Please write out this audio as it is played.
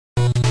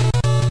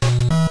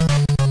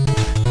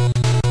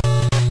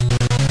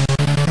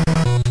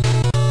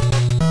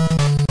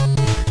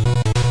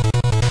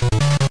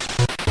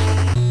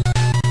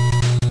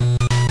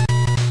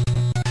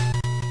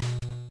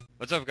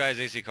guys,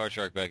 AC Card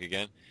Shark back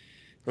again.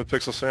 With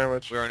Pixel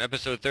Sandwich. We're on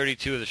episode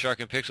 32 of the Shark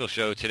and Pixel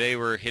Show. Today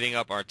we're hitting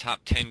up our top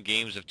 10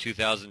 games of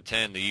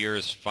 2010. The year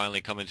is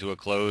finally coming to a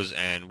close,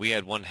 and we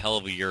had one hell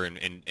of a year in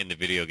the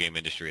video game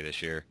industry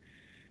this year.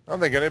 I don't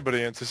think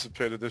anybody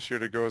anticipated this year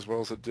to go as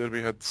well as it did.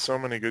 We had so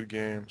many good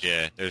games.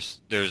 Yeah, I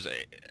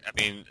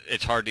mean,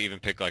 it's hard to even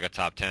pick like a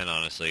top 10,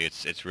 honestly.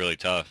 It's really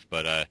tough,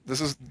 but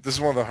This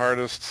is one of the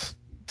hardest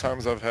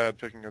times I've had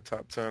picking a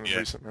top 10 in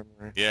recent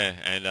memory. yeah,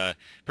 and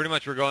pretty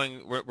much we're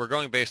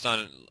going based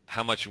on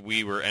how much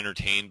we were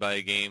entertained by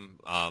a game,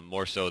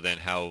 more so than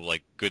how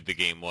like good the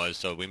game was.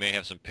 So we may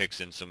have some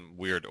picks in some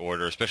weird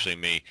order, especially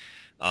me.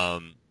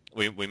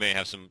 We may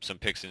have some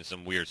picks in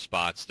some weird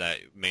spots that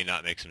may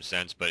not make some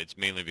sense, but it's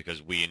mainly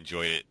because we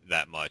enjoyed it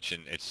that much,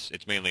 and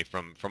it's mainly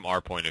from our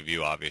point of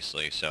view,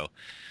 obviously. So.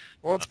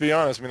 Well, let's be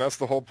honest. I mean, that's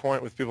the whole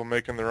point with people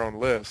making their own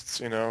lists,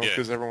 Yeah.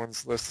 because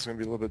everyone's list is going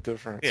to be a little bit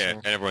different. Yeah, so.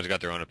 and everyone's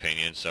got their own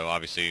opinion, so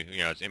obviously,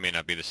 it may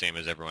not be the same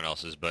as everyone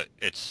else's, but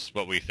it's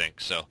what we think.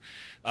 So,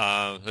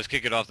 let's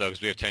kick it off though,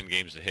 because we have 10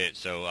 games to hit.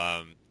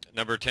 So,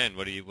 number 10,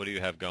 what do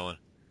you have going?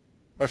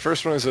 My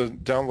first one is a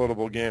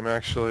downloadable game,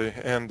 actually,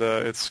 and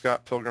it's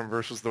Scott Pilgrim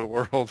versus the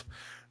World.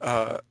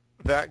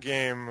 That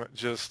game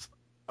just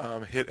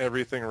hit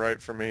everything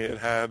right for me. It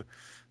had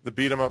the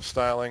beat-em-up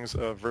stylings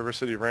of River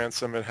City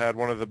Ransom. It had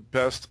one of the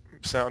best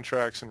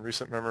soundtracks in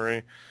recent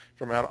memory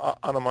from Anna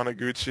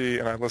Monoguchi,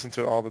 and I listen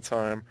to it all the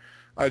time.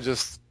 I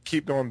just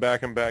keep going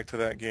back and back to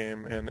that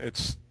game, and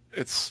it's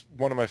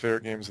one of my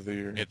favorite games of the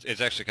year. It's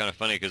actually kind of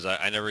funny because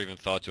I never even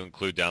thought to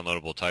include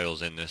downloadable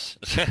titles in this.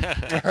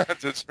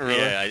 Really?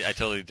 Yeah, I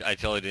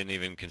totally didn't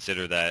even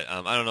consider that.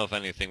 I don't know if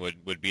anything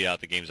would beat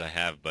out the games I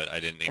have, but I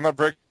didn't. I'm not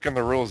breaking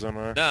the rules, am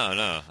I?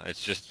 No,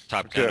 it's just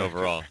top 10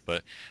 overall.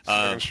 But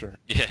sure.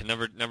 yeah,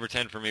 number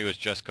 10 for me was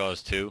Just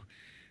Cause 2.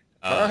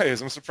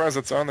 Nice. I'm surprised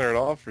it's on there at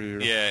all for you.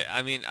 Yeah,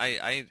 I mean,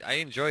 I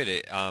enjoyed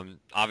it.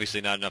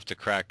 Obviously not enough to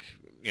crack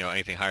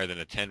anything higher than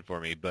a 10 for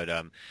me, but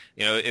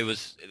it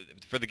was,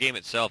 for the game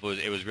itself,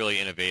 it was really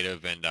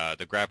innovative, and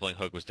the grappling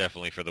hook was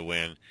definitely for the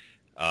win.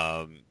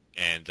 I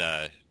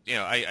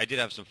did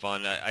have some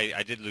fun.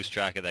 I did lose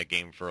track of that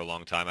game for a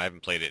long time. I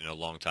haven't played it in a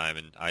long time,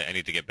 and I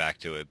need to get back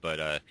to it,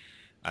 but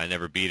I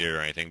never beat it or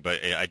anything.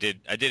 But I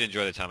did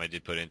enjoy the time I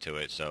did put into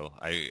it, so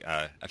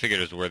I figured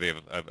it was worthy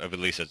of at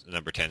least a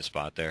number 10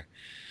 spot there.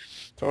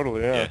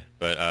 Totally, yeah.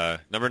 But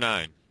number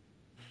 9.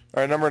 All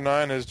right, number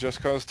 9 is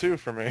Just Cause 2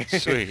 for me.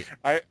 Sweet.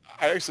 I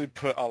actually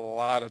put a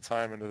lot of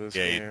time into this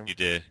game. Yeah, you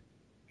did.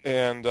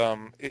 And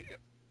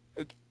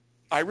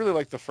I really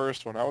liked the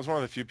first one. I was one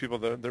of the few people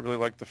that really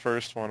liked the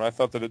first one. I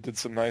thought that it did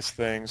some nice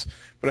things,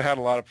 but it had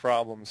a lot of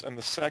problems. And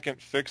the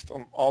second fixed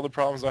all the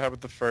problems I had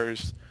with the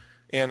first,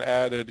 and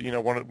added,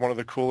 one of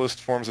the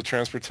coolest forms of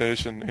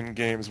transportation in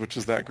games, which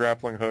is that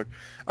grappling hook.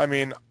 I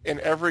mean,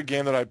 in every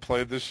game that I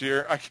played this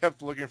year, I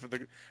kept looking for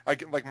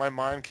my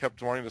mind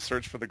kept wanting to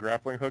search for the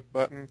grappling hook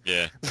button.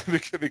 Yeah.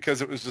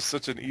 Because it was just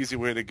such an easy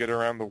way to get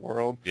around the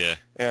world. Yeah.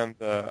 And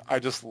I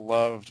just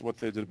loved what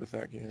they did with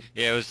that game.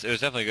 Yeah, it was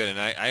definitely good, and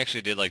I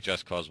actually did like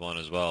Just Cause 1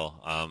 as well.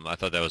 I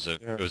thought that was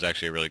it was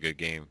actually a really good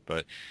game,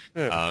 but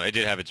it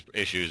did have its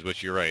issues,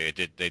 which you're right,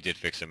 they did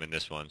fix them in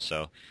this one,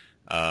 so.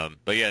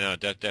 But yeah, no,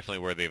 definitely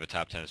worthy of a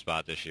top 10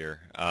 spot this year.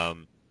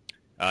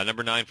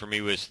 Number 9 for me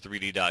was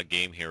 3D Dot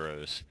Game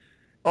Heroes.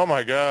 Oh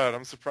my God,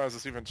 I'm surprised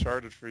it's even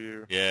charted for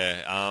you.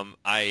 Yeah,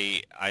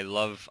 I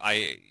love,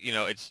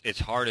 it's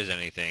hard as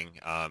anything.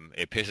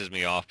 It pisses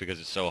me off because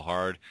it's so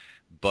hard,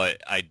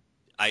 but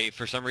I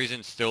for some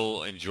reason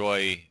still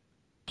enjoy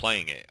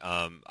playing it.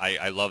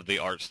 I love the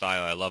art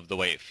style. I love the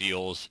way it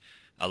feels.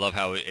 I love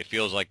how it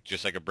feels like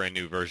just like a brand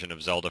new version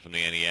of Zelda from the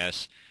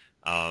NES.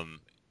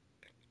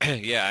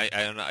 Yeah,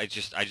 I don't know. I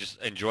just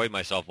enjoyed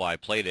myself while I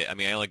played it. I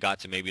mean, I only got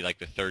to maybe like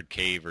the third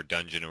cave or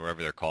dungeon or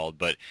whatever they're called,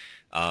 but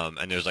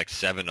and there's like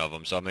 7 of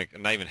them, so I'm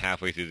not even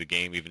halfway through the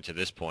game even to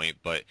this point.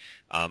 But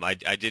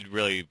I did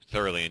really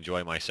thoroughly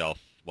enjoy myself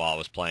while I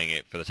was playing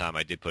it for the time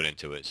I did put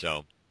into it.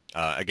 So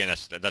again,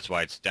 that's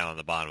why it's down on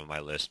the bottom of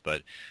my list.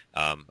 But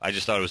I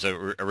just thought it was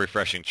a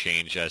refreshing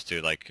change as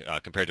to like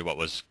compared to what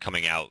was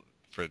coming out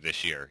for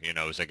this year. It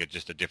was like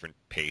just a different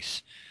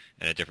pace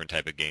and a different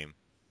type of game.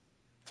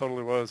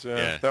 Totally was,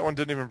 yeah. That one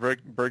didn't even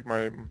break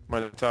my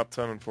top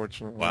 10,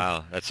 unfortunately.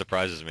 Wow, that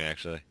surprises me,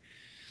 actually.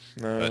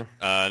 No.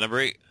 But, number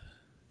 8?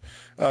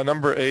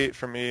 Number 8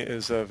 for me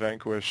is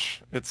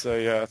Vanquish. It's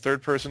a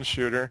third-person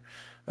shooter.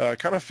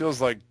 Kind of feels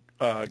like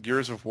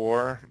Gears of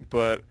War,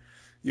 but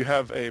you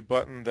have a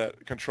button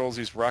that controls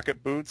these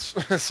rocket boots,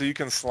 so you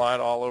can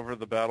slide all over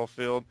the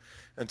battlefield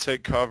and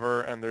take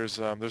cover, and there's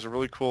a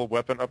really cool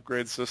weapon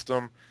upgrade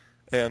system.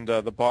 And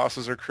the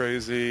bosses are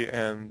crazy,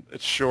 and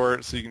it's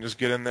short, so you can just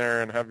get in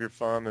there and have your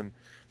fun and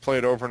play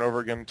it over and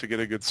over again to get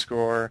a good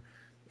score.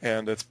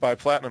 And it's by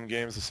Platinum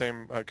Games, the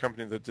same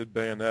company that did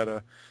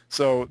Bayonetta.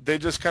 So they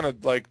just kind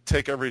of like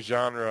take every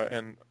genre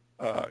and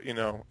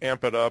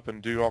amp it up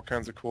and do all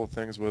kinds of cool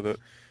things with it.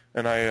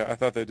 and I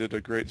thought they did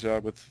a great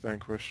job with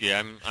Vanquish.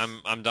 Yeah,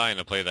 I'm dying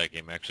to play that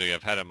game. Actually,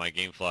 I've had it on my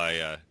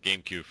GameFly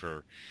GameCube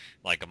for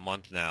like a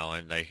month now,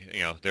 and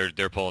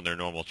they're pulling their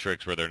normal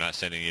tricks where they're not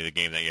sending you the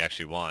game that you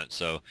actually want.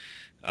 So,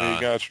 You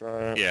gotta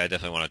try it. yeah, I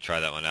definitely want to try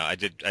that one out. I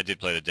did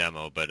play the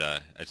demo, but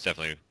it's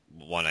definitely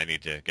one I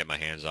need to get my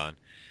hands on.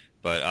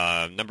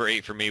 But number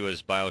 8 for me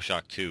was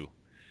BioShock 2.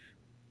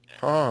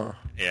 Huh.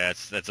 Yeah,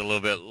 that's a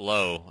little bit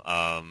low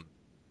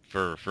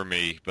for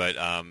me, but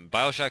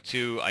BioShock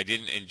 2 I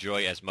didn't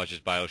enjoy as much as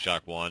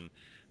BioShock 1.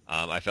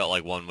 I felt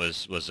like 1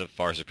 was a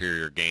far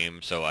superior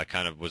game, so I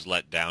kind of was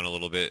let down a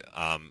little bit.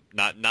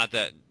 Not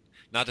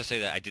to say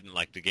that I didn't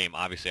like the game.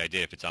 Obviously, I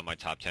did if it's on my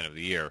top 10 of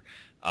the year.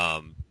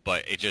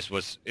 But it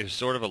was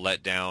sort of a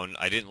letdown.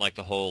 I didn't like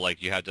the whole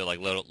like you had to like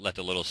let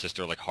the little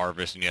sister like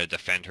harvest and you had to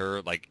defend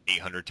her like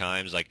 800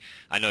 times. Like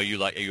I know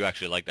you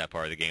actually like that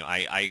part of the game.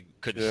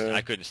 Yeah.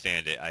 I couldn't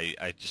stand it.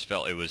 I just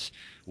felt it was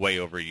way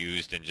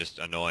overused and just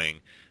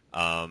annoying.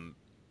 Um,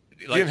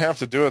 You like didn't have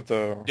to do it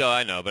though. yeah,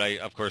 I know, but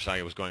of course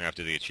I was going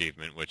after the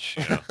achievement, which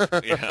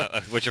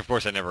yeah, which of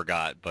course I never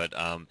got. But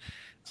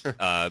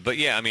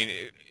yeah, I mean,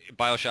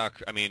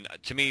 BioShock. I mean,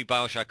 to me,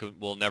 BioShock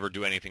will never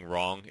do anything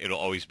wrong. It'll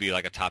always be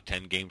like a top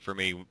 10 game for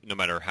me, no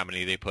matter how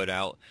many they put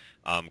out,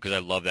 because I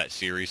love that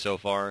series so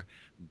far.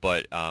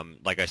 But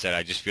like I said,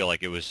 I just feel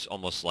like it was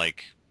almost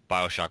like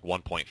BioShock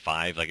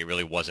 1.5. Like it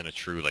really wasn't a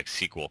true like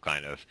sequel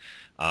kind of.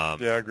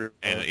 Yeah, I agree with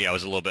And that. yeah, I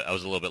was a little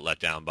bit let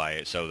down by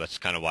it, so that's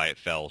kind of why it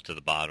fell to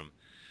the bottom.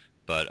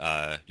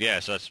 But yeah,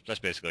 so that's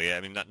basically it.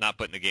 I mean, not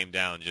putting the game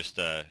down, just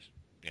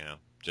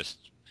just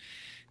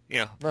you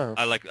know, No,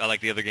 I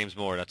like the other games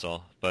more. That's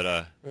all.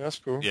 But yeah, that's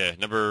cool. yeah,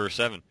 number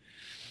 7.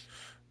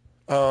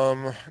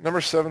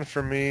 Number 7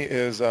 for me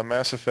is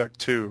Mass Effect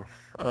 2.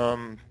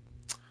 Um,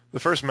 the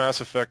first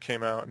Mass Effect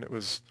came out, and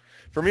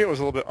for me, it was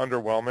a little bit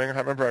underwhelming. I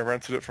remember I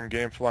rented it from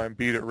GameFly and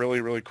beat it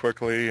really, really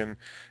quickly, and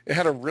it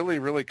had a really,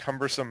 really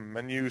cumbersome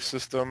menu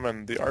system,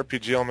 and the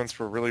RPG elements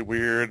were really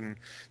weird, and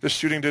the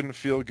shooting didn't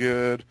feel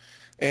good.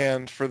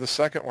 And for the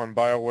second one,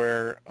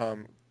 BioWare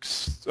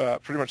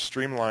pretty much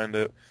streamlined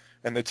it,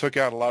 and they took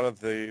out a lot of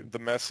the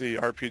messy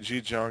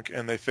RPG junk,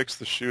 and they fixed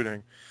the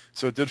shooting.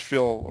 So it did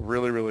feel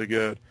really, really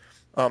good.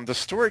 The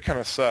story kind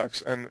of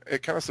sucks, and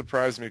it kind of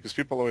surprised me because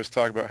people always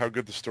talk about how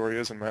good the story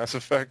is in Mass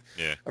Effect.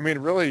 Yeah. I mean,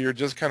 really, you're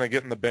just kind of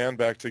getting the band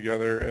back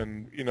together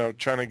and,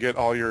 trying to get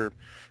all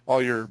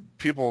your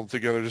people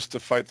together just to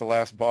fight the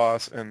last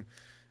boss. And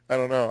I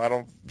don't know. I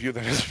don't view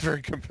that as a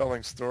very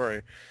compelling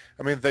story.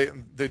 I mean,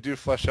 they do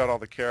flesh out all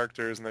the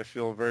characters and they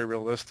feel very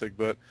realistic,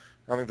 but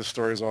I don't think the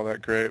story is all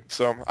that great.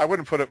 So I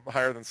wouldn't put it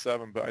higher than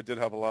 7, but I did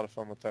have a lot of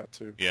fun with that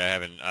too. Yeah, I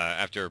haven't.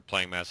 After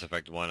playing Mass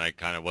Effect 1, I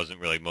kind of wasn't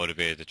really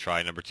motivated to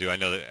try number 2. I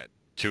know that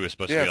 2 is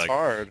supposed to Yeah, be it's like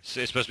hard. it's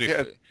supposed to be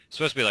Yeah, it's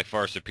supposed to be like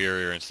far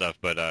superior and stuff,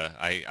 but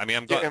I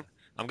mean yeah,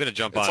 I'm gonna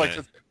jump it's on like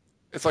it.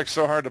 it's like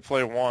so hard to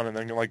play 1 and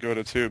then like go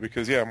to 2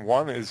 because yeah,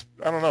 1 is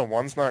I don't know,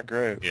 1's not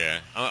great. Yeah,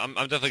 I'm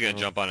definitely gonna So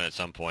jump on it at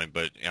some point,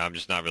 but I'm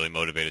just not really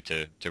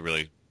motivated to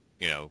really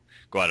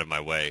go out of my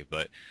way.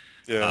 But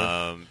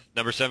yeah,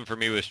 number 7 for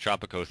me was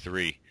Tropico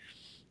 3.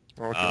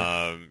 okay,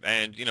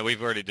 And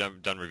we've already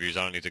done reviews.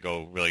 I don't need to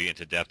go really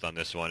into depth on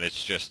this one.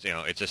 It's just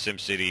it's a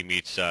SimCity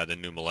meets the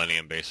new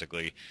millennium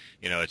basically.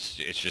 It's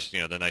just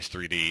the nice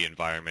 3D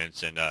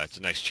environments and it's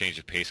a nice change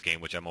of pace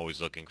game, which I'm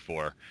always looking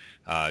for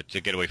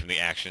to get away from the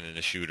action and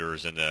the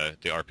shooters and the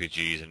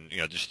RPGs and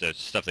just the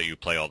stuff that you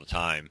play all the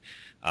time.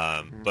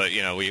 hmm But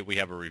we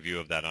have a review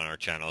of that on our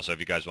channel, so if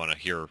you guys want to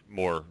hear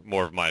more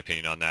of my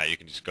opinion on that, you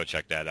can just go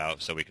check that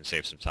out so we can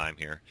save some time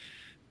here.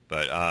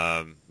 But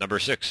number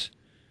 6.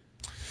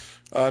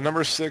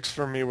 Number 6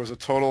 for me was a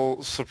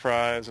total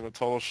surprise and a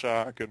total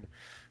shock, and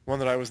one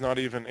that I was not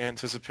even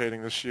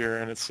anticipating this year,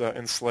 and it's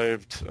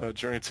Enslaved: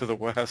 Journey to the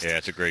West. Yeah,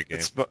 it's a great game.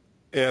 It's by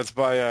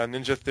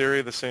Ninja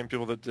Theory, the same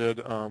people that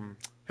did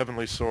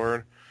Heavenly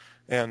Sword.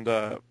 And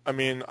I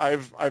mean,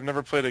 I've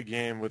never played a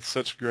game with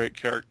such great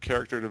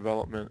character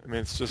development. I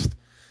mean, it's just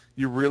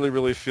you really,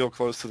 really feel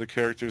close to the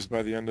characters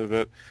by the end of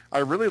it. I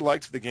really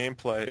liked the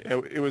gameplay.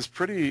 It was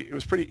pretty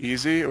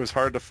easy. It was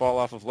hard to fall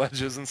off of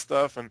ledges and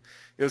stuff, and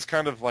it was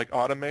kind of like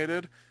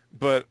automated.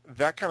 But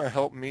that kind of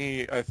helped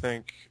me, I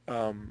think,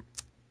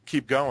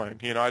 keep going.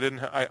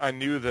 I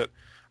knew that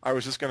I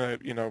was just gonna,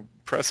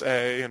 press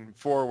A and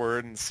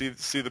forward and see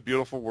the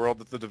beautiful world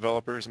that the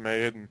developers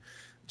made and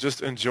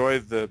just enjoy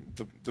the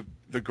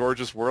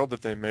gorgeous world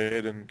that they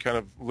made and kind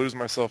of lose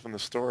myself in the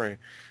story.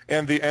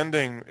 And the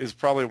ending is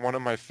probably one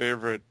of my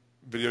favorite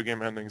video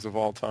game endings of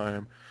all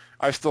time.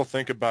 I still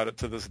think about it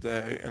to this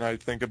day, and I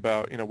think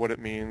about what it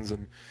means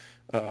and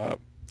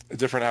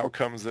different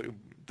outcomes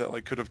that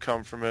like could have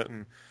come from it.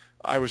 And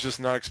I was just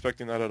not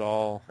expecting that at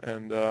all,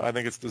 and I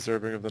think it's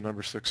deserving of the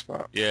number 6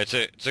 spot. Yeah,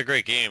 it's a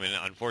great game, and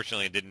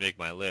unfortunately, it didn't make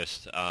my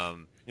list.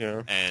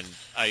 Yeah. And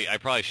I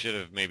probably should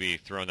have maybe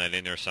thrown that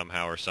in there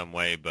somehow or some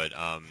way, but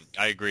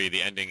I agree.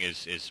 The ending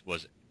is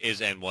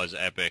and was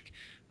epic.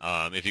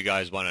 If you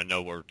guys want to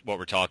know what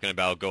we're talking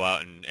about, go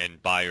out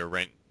and buy or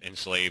rent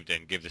Enslaved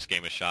and give this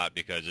game a shot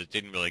because it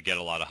didn't really get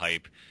a lot of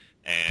hype.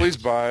 And Please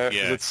buy it.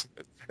 'Cause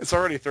yeah, it's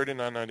already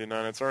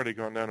 $39.99. It's already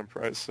gone down in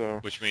price, so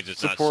which means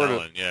it's not support it.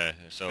 selling. Yeah.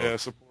 So Yeah,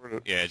 support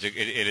it. yeah,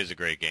 it is a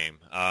great game.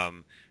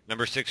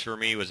 Number 6 for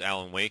me was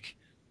Alan Wake.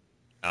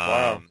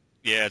 Wow.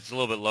 Yeah, it's a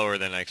little bit lower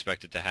than I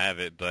expected to have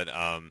it, but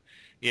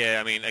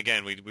yeah, I mean,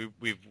 again,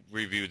 we've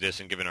reviewed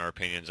this and given our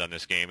opinions on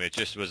this game. It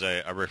just was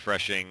a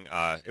refreshing.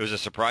 It was a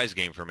surprise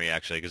game for me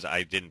actually because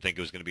I didn't think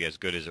it was going to be as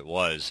good as it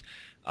was.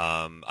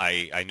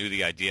 I knew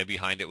the idea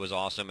behind it was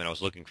awesome, and I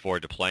was looking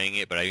forward to playing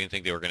it, but I didn't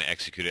think they were going to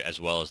execute it as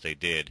well as they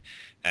did.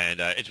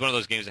 And it's one of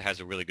those games that has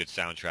a really good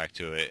soundtrack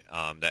to it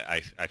that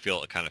I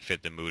feel it kind of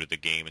fit the mood of the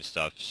game and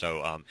stuff.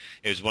 So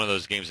it was one of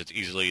those games that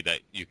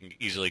you can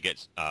easily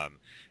get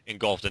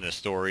engulfed in a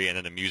story, and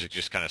then the music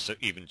just kind of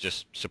even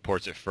just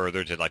supports it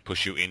further to like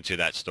push you into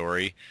that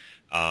story.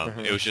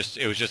 It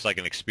was just like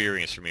an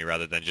experience for me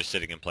rather than just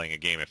sitting and playing a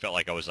game. It felt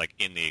like I was like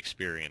in the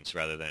experience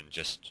rather than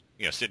just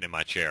sitting in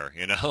my chair.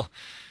 It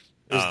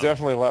was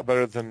definitely a lot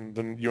better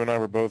than you and I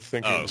were both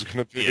thinking it was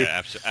going to be.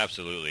 Yeah,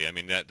 absolutely. I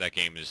mean that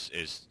game is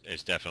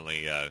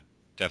definitely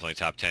definitely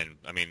top 10.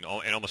 I mean,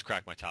 it almost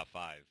cracked my top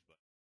 5.